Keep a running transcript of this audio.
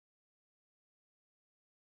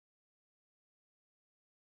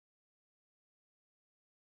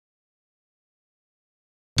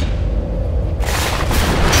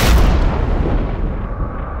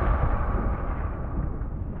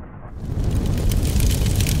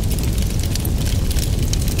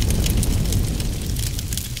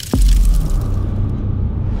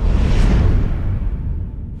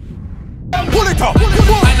talk.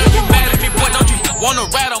 I know you mad at me, boy, don't you wanna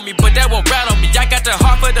rat on me, but that won't rat on me. I got the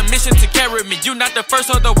heart for the mission to carry me. You not the first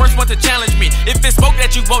or the worst one to challenge me. If it's smoke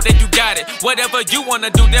that you want, then you got it. Whatever you wanna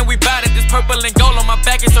do, then we bout it. This purple and gold on my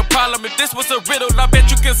back is a problem. If this was a riddle, I bet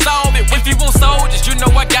you can solve it. If you want soldiers, you know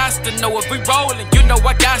I got to know. If we rollin', you know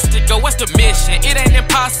I got to go. What's the mission? It ain't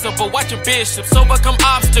impossible. Watch your bishops overcome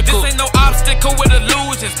obstacles. This ain't no obstacle with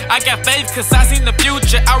illusions. I got faith cause I seen the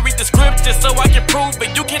future. I read the scriptures so I can prove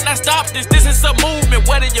it. You cannot stop this. This is a movement.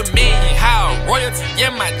 What do you mean? How? Royalty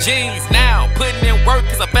in my jeans now. Putting in work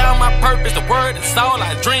cause I found my purpose. The word is all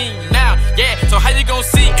I dream now. Yeah, so how you gon'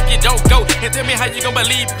 see if you don't go? And tell me how you gon'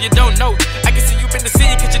 believe if you don't know. I can see you been the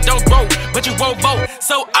seed cause you don't grow, but you won't vote.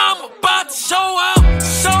 So I'm about to show out,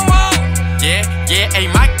 show out. Yeah,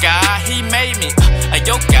 ain't my God, he made me.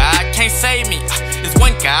 Your God can't save me. It's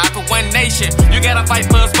one God for one nation. You gotta fight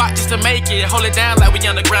for a spot just to make it. Hold it down like we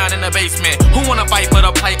underground in the basement. Who wanna fight for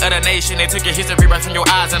the plight of the nation? They took your history right from your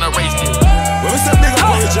eyes and erased it. Well, what's up, nigga?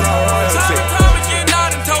 Time again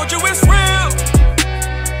out and told you it's real.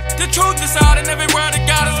 The truth is out and every word that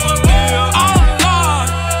God is fulfilled. Oh Lord,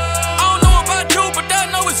 I don't know about you, but I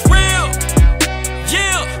know it's real.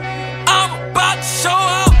 Yeah, I'm about to show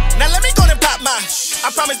out. Now let me go and pop my. I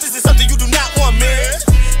promise this is something you do not want, miss.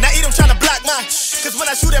 Now eat them tryna block my. Cause when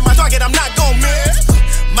I shoot at my target, I'm not gon' miss.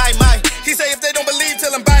 My, he say if they don't believe, tell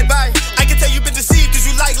them bye-bye. I can tell you been deceived cause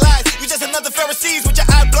you like lies. You just another Pharisees with your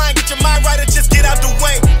eye blind. Get your mind right and just get out the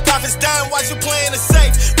way. Prophets dying while you playing it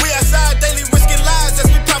safe. We outside daily risking lives as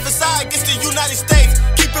we prophesy against the United States.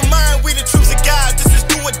 Keep in mind we the troops of God. This is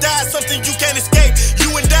do or die, something you can't escape. You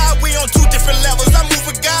and I, we on two different levels. I move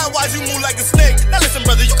with God while you move like a snake. Now listen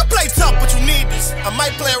brother, you can play tough but you need this. I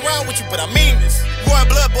might play around with you but I mean this. Royal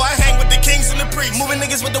blood boy, I hang with the kings and the priests. Moving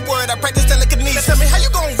niggas with the word, I practice telekinesis. Now tell me how you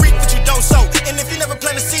gon' reap what you don't sow. And if you never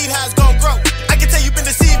plant a seed, how it's gon' grow. I can tell you been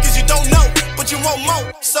deceived cause you don't know, but you want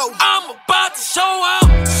more. So I'm about to show out,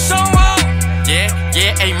 show out.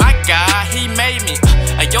 Yeah, ain't my God, he made me.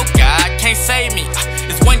 Your God can't save me.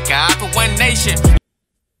 It's one God for one nation.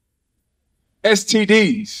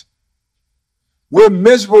 STDs. We're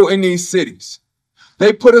miserable in these cities.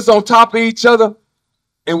 They put us on top of each other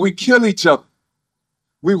and we kill each other.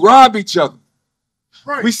 We rob each other.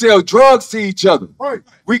 Right. We sell drugs to each other. Right.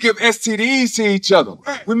 We give STDs to each other.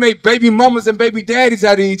 Right. We make baby mamas and baby daddies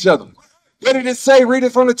out of each other. What did it say? Read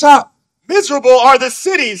it from the top. Miserable are the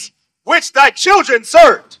cities which thy children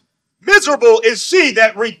served. Miserable is she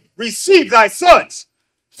that received thy sons.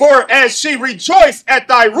 For as she rejoiced at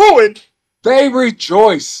thy ruin, they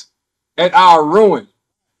rejoice at our ruin.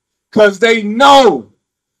 Because they know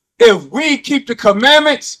if we keep the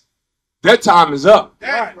commandments, their time is up.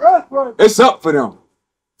 Right. It's up for them.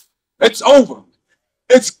 It's over.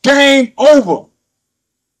 It's game over.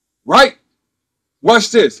 Right? Watch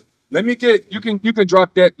this. Let me get, you can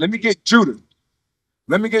drop that. Let me get Judah.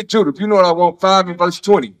 Let me get Judah. You know what I want, 5 and verse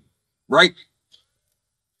 20. Right?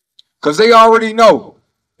 Because they already know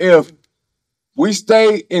if we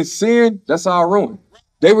stay in sin, that's our ruin.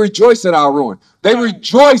 They rejoice at our ruin. They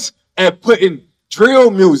rejoice at putting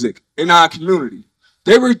drill music in our community.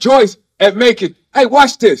 They rejoice at making, hey,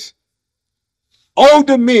 watch this.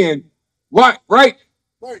 Older men, right?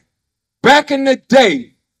 Back in the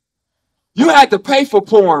day, you had to pay for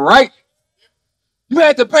porn, right? You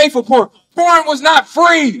had to pay for porn. Porn was not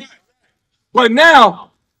free. But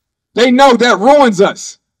now, they know that ruins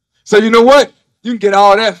us. So you know what? You can get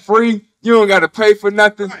all that free. You don't got to pay for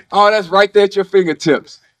nothing. All that's right there at your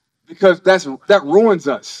fingertips. Because that ruins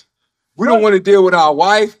us. We don't want to deal with our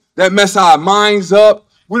wife. That mess our minds up.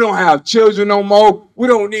 We don't have children no more. We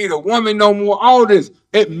don't need a woman no more. All this,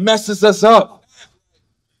 it messes us up.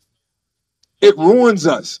 It ruins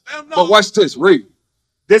us. But watch this, read.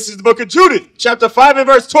 This is the book of Judith, chapter 5 and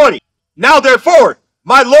verse 20. Now therefore,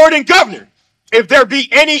 my Lord and Governor, if there be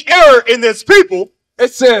any error in this people.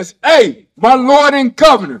 It says, hey, my Lord and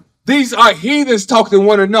Governor. These are heathens talking to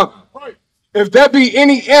one another. Right. If there be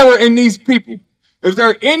any error in these people, if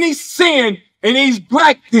there any sin in these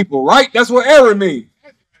black people, right? That's what error means.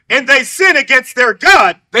 And they sin against their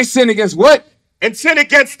God. They sin against what? And sin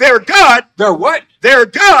against their God. Their what? Their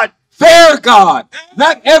God. Their God.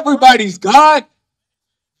 Not everybody's God.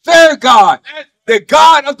 Their God. The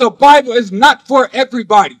God of the Bible is not for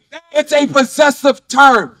everybody. It's a possessive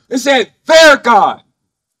term. It said their God.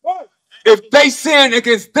 If they sin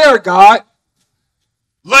against their God,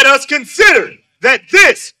 let us consider that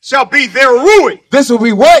this shall be their ruin. This will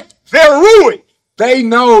be what? Their ruin. They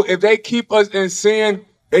know if they keep us in sin,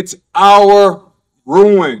 it's our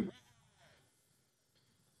ruin.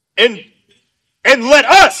 And let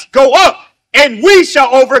us go up, and we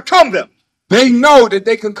shall overcome them. They know that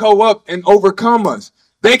they can go up and overcome us.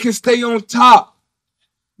 They can stay on top.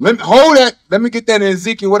 Let me hold that. Let me get that in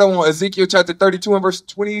Ezekiel. What I want, Ezekiel chapter 32 and verse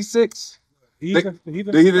 26. The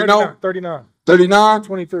heathen know? 39. 39?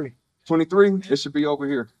 23. 23? It should be over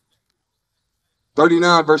here.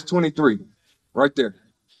 39 verse 23. Right there.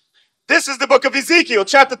 This is the book of Ezekiel,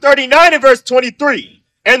 chapter 39 and verse 23.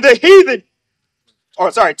 And the heathen,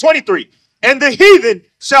 23. And the heathen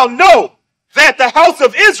shall know that the house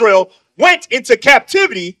of Israel went into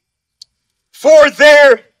captivity for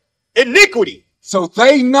their iniquity. So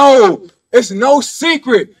they know, it's no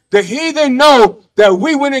secret. The heathen know that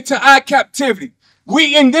we went into our captivity.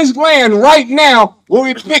 We in this land right now where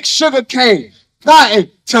we pick sugar cane,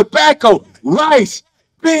 cotton, tobacco, rice,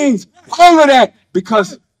 beans, all of that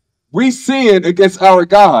because we sinned against our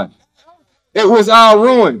God. It was our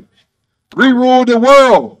ruin. We ruled the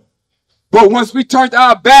world. But once we turned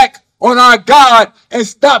our back on our God and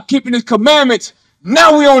stopped keeping his commandments,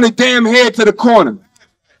 now we on the damn head to the corner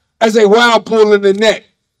as a wild bull in the net,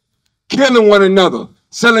 killing one another,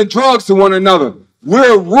 selling drugs to one another.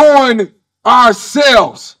 We're ruining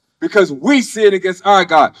ourselves because we sinned against our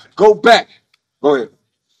God. Go back. Go ahead.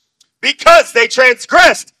 Because they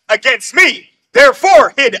transgressed against me,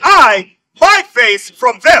 therefore hid I my face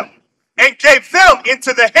from them and gave them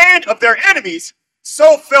into the hand of their enemies.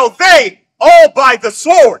 So fell they all by the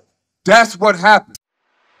sword. That's what happened.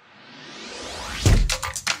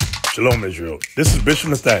 Shalom, Israel. This is Bishop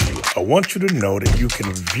Nathaniel. I want you to know that you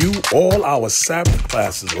can view all our Sabbath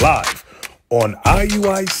classes live on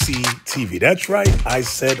IUIC TV. That's right, I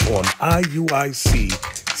said on IUIC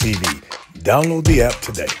TV. Download the app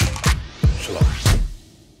today. Shalom.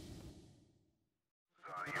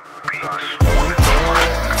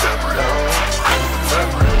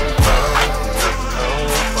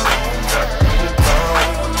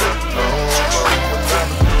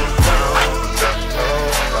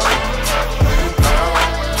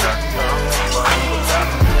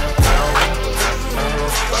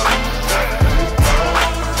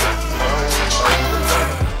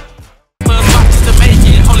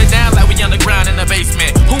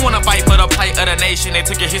 Basement. Who wanna fight for the plight of the nation? They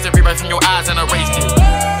took your history right from your eyes and erased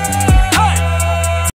it.